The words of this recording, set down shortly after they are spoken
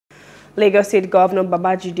Lagos State Governor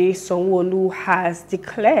Babajide Sanwo-Olu has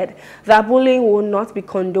declared that bullying will not be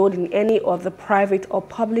condoned in any of the private or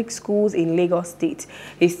public schools in Lagos State.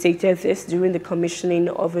 He stated this during the commissioning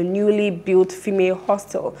of a newly built female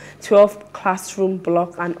hostel, 12 classroom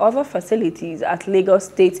block and other facilities at Lagos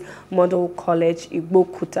State Model College,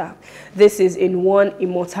 Igbokuta. This is in one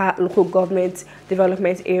Imota local government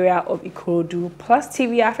development area of Ikorodu. Plus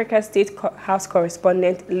TV Africa State House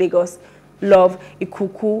correspondent Lagos Love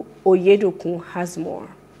Ikuku Oyedokun has more.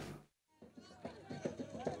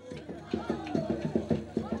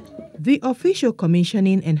 The official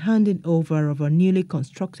commissioning and handing over of a newly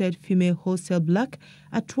constructed female hostel block,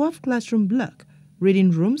 a 12 classroom block, reading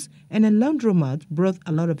rooms and a laundromat brought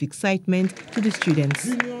a lot of excitement to the students.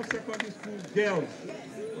 Junior secondary school girls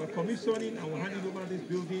were commissioning and were handing over this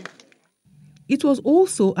building. It was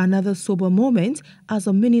also another sober moment as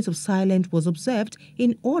a minute of silence was observed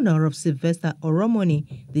in honor of Sylvester Oromoni,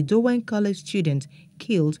 the Dowen College student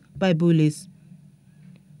killed by bullies.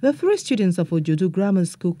 The 3 students of Ojodu Grammar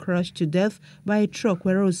School crushed to death by a truck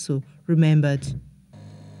were also remembered.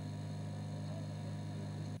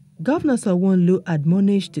 Governor Sanwo-Olu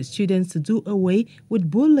admonished the students to do away with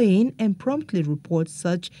bullying and promptly report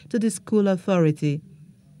such to the school authority.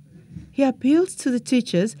 He appealed to the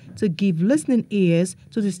teachers to give listening ears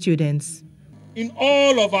to the students. In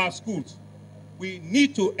all of our schools, we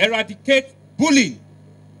need to eradicate bullying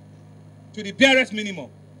to the barest minimum.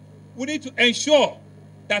 We need to ensure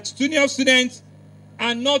that junior students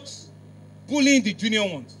are not bullying the junior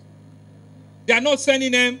ones. They are not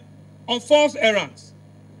sending them on false errands.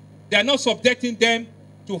 They are not subjecting them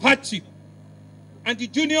to hardship. And the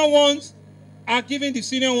junior ones are giving the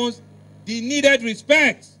senior ones the needed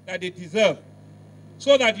respect that they deserve,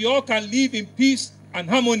 so that you all can live in peace and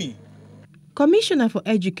harmony. Commissioner for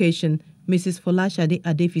Education, Mrs. Folashade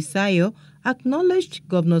Adefisayo, acknowledged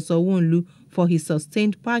Governor Sanwo-Olu for his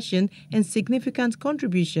sustained passion and significant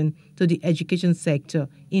contribution to the education sector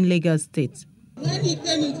in Lagos State. When he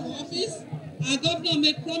came into office, our governor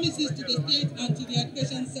made promises to the state and to the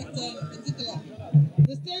education sector in particular.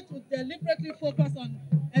 The state would deliberately focus on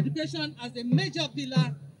education as a major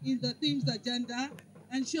pillar in the theme's agenda,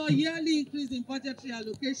 ensure yearly increase in budgetary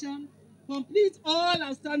allocation, complete all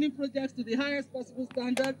outstanding projects to the highest possible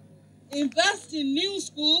standard, invest in new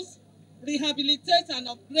schools, rehabilitate and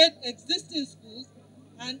upgrade existing schools,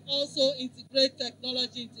 and also integrate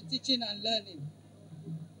technology into teaching and learning.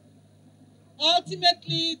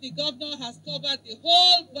 Ultimately, the governor has covered the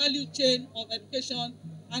whole value chain of education,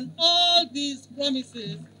 and all these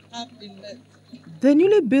promises have been met. The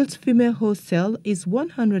newly built female hostel is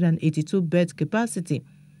 182 bed capacity.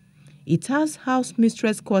 It has house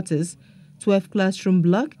mistress quarters, 12 classroom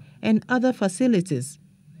block, and other facilities.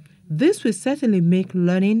 This will certainly make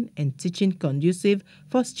learning and teaching conducive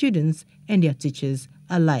for students and their teachers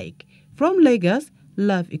alike. From Lagos,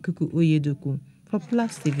 Love Ikuku Oyedoku for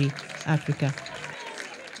Plus TV Africa.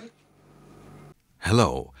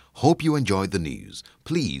 Hello, hope you enjoyed the news.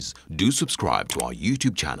 Please do subscribe to our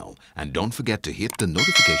YouTube channel and don't forget to hit the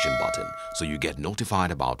notification button so you get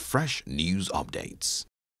notified about fresh news updates.